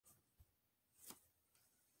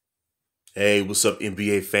Hey, what's up,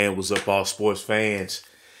 NBA fan? What's up, all sports fans?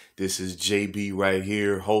 This is JB right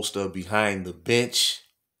here, host of Behind the Bench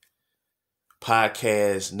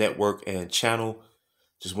podcast network and channel.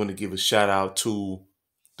 Just want to give a shout out to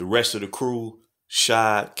the rest of the crew,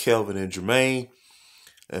 Shad, Kelvin, and Jermaine,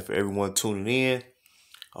 and for everyone tuning in.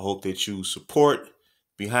 I hope that you support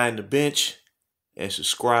Behind the Bench and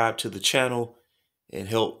subscribe to the channel and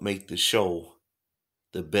help make the show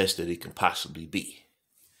the best that it can possibly be.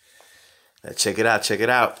 Now check it out, check it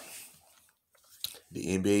out.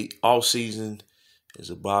 The NBA offseason is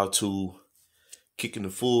about to kick into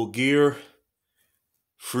full gear.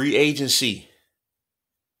 Free agency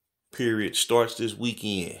period starts this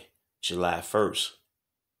weekend, July 1st,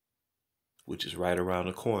 which is right around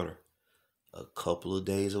the corner. A couple of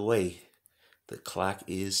days away. The clock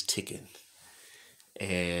is ticking.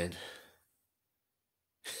 And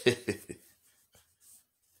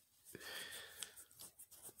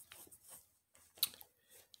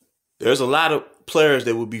there's a lot of players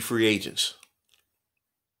that will be free agents.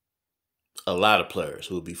 A lot of players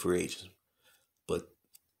will be free agents. But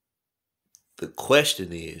the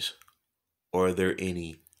question is, are there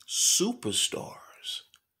any superstars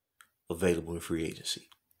available in free agency?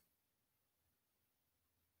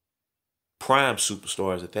 Prime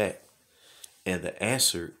superstars at that. And the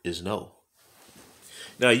answer is no.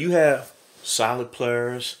 Now, you have solid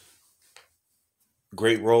players,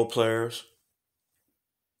 great role players.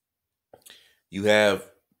 You have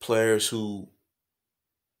players who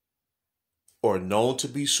are known to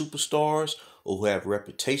be superstars or who have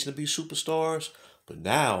reputation to be superstars, but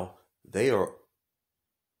now they are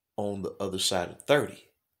on the other side of 30.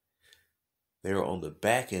 They're on the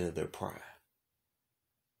back end of their prime.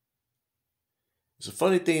 It's a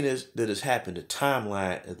funny thing that has happened. The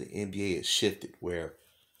timeline of the NBA has shifted where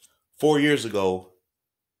 4 years ago,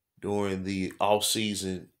 during the off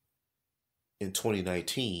season in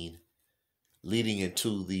 2019, leading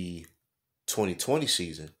into the 2020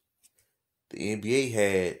 season, the NBA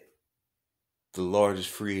had the largest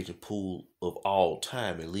free agent pool of all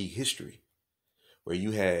time in league history, where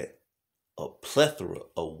you had a plethora,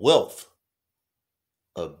 a wealth,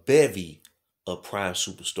 a bevy of prime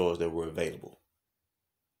superstars that were available.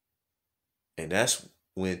 And that's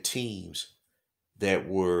when teams that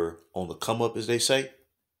were on the come up, as they say,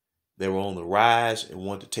 they were on the rise and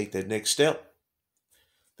wanted to take that next step.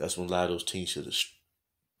 That's when a lot of those teams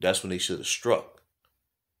that's when they should have struck.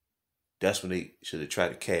 That's when they should have tried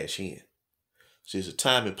to cash in. So there's a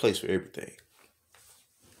time and place for everything.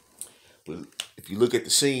 But if you look at the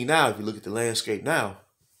scene now, if you look at the landscape now,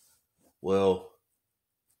 well,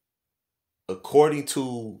 according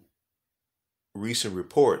to recent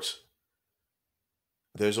reports,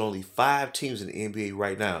 there's only 5 teams in the NBA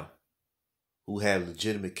right now who have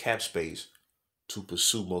legitimate cap space to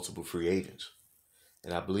pursue multiple free agents.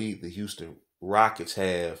 And I believe the Houston Rockets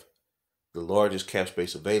have the largest cap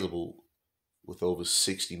space available with over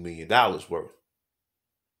 $60 million worth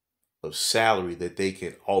of salary that they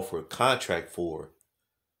can offer a contract for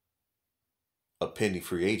a pending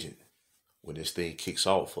free agent when this thing kicks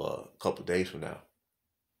off a couple of days from now.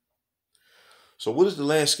 So what is the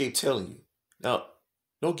landscape telling you? Now,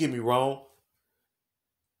 don't get me wrong.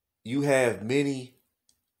 You have many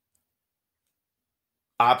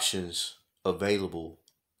options available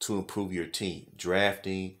to improve your team.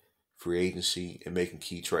 Drafting, free agency, and making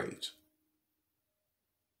key trades.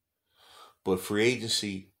 But free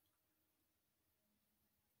agency,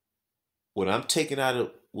 what I'm taking out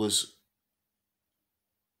of was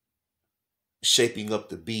shaping up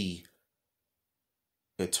to be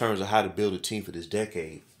in terms of how to build a team for this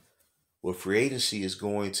decade. Well, free agency is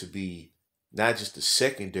going to be not just the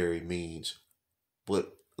secondary means,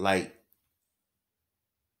 but like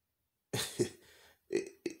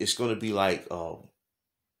it's going to be like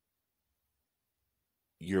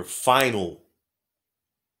your final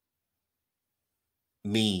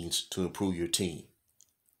means to improve your team.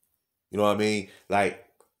 You know what I mean? Like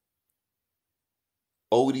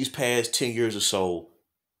over these past 10 years or so,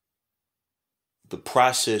 the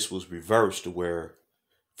process was reversed to where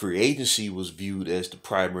free agency was viewed as the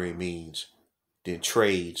primary means, then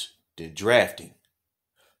trades, then drafting.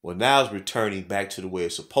 Well, now it's returning back to the way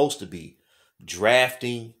it's supposed to be.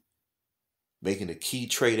 Drafting, making a key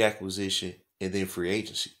trade acquisition, and then free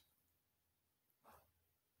agency.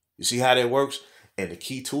 You see how that works? And the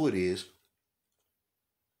key to it is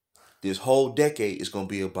this whole decade is going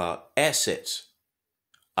to be about assets,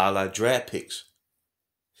 a la draft picks.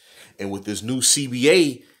 And with this new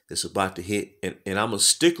CBA that's about to hit, and I'm a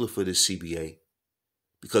stickler for this CBA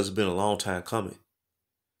because it's been a long time coming.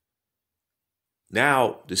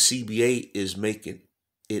 Now the CBA is making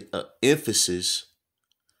it an emphasis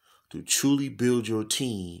to truly build your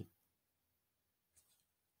team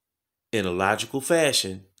in a logical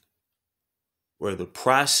fashion where the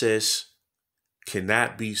process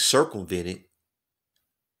cannot be circumvented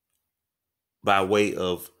by way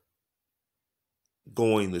of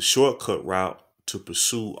going the shortcut route to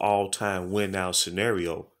pursue all-time win-now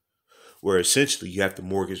scenario, where essentially you have to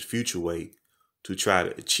mortgage future weight to try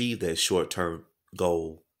to achieve that short-term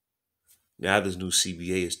goal. Now this new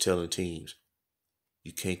CBA is telling teams,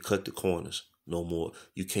 you can't cut the corners no more.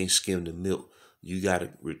 You can't skim the milk. You got to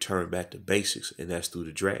return back to basics, and that's through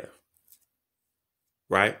the draft.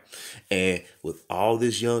 Right? And with all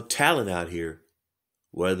this young talent out here,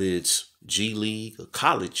 whether it's G League or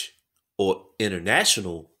college or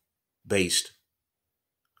international based,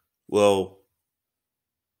 well,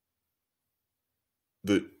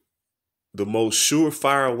 the most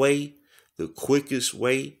surefire way, the quickest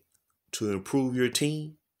way to improve your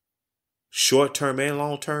team, short term and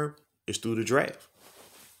long term, is through the draft,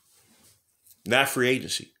 not free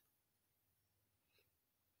agency.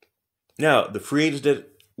 Now, the free agents that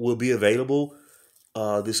will be available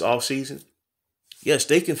this offseason, yes,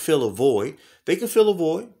 they can fill a void. They can fill a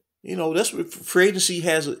void. You know, that's what free agency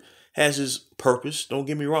has its purpose. Don't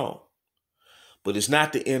get me wrong. But it's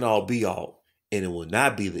not the end-all, be-all. And it will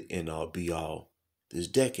not be the end-all, be-all this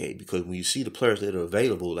decade. Because when you see the players that are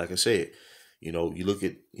available, like I said, you know, you look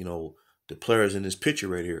at, you know, the players in this picture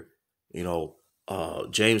right here. You know,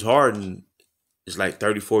 James Harden is like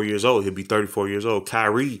 34 years old. He'll be 34 years old.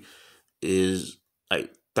 Kyrie is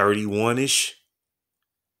like 31-ish.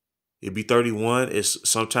 He'll be 31. It's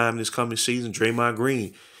sometime this coming season. Draymond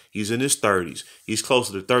Green, he's in his 30s. He's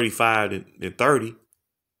closer to 35 than 30.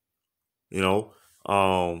 You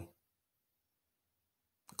know,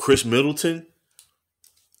 Chris Middleton,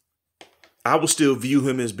 I would still view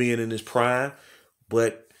him as being in his prime.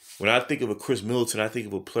 But when I think of a Chris Middleton, I think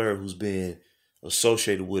of a player who's been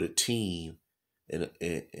associated with a team in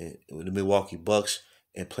the Milwaukee Bucks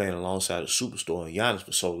and playing alongside a superstar and Giannis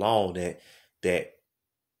for so long that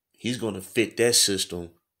he's going to fit that system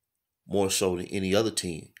more so than any other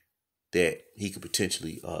team that he could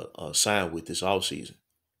potentially sign with this offseason.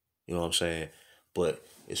 You know what I'm saying? But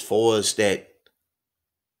as far as that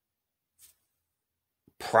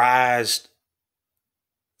prized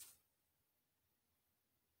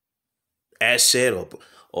asset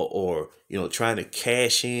or you know, trying to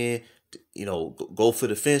cash in, you know, go for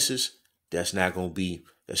the fences, that's not gonna be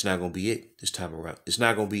it this time around. It's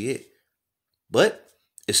not gonna be it. But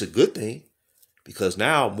it's a good thing because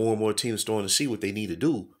now more and more teams are starting to see what they need to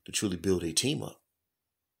do to truly build a team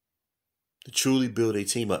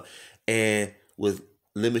up. And with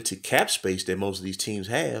limited cap space that most of these teams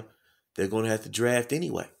have, they're going to have to draft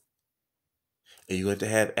anyway. And you're going to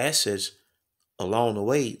have assets along the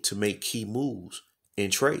way to make key moves in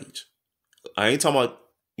trades. I ain't talking about,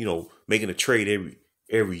 you know, making a trade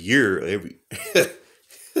every year,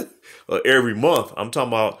 or every month. I'm talking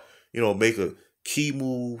about, you know, make a key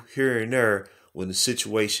move here and there when the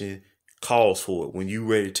situation calls for it, when you're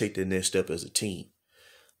ready to take the next step as a team.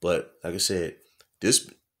 But like I said, this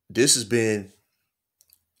has been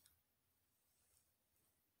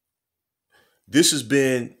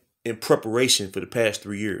in preparation for the past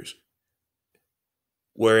 3 years.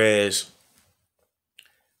 Whereas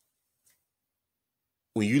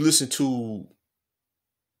when you listen to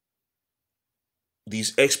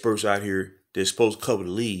these experts out here that's supposed to cover the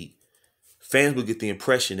league, fans will get the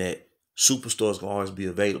impression that superstars can always be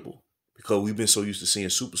available because we've been so used to seeing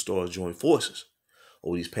superstars join forces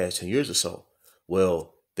over these past 10 years or so.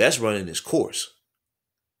 Well, that's running its course.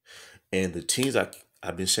 And the teams,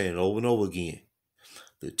 I've been saying over and over again,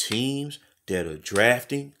 the teams that are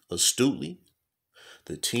drafting astutely,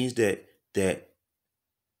 the teams that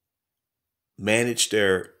manage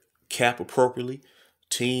their cap appropriately,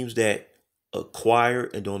 teams that acquire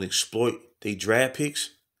and don't exploit their draft picks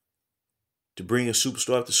to bring a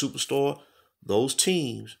superstar after superstar, those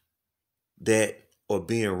teams that are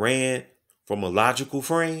being ran from a logical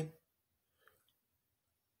frame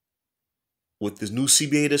with this new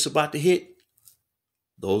CBA that's about to hit,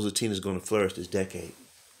 those are teams that's going to flourish this decade.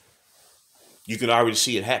 You can already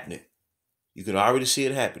see it happening.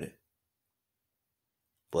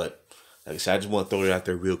 But like I said, I just want to throw it out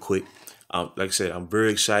there real quick. Like I said, I'm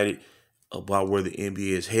very excited about where the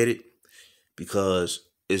NBA is headed because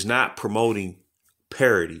it's not promoting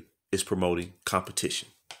parity, it's promoting competition.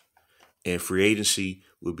 And free agency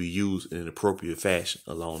will be used in an appropriate fashion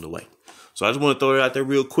along the way. So I just want to throw it out there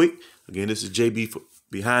real quick. Again, this is JB for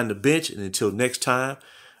Behind the Bench. And until next time,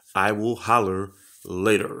 I will holler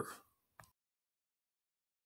later.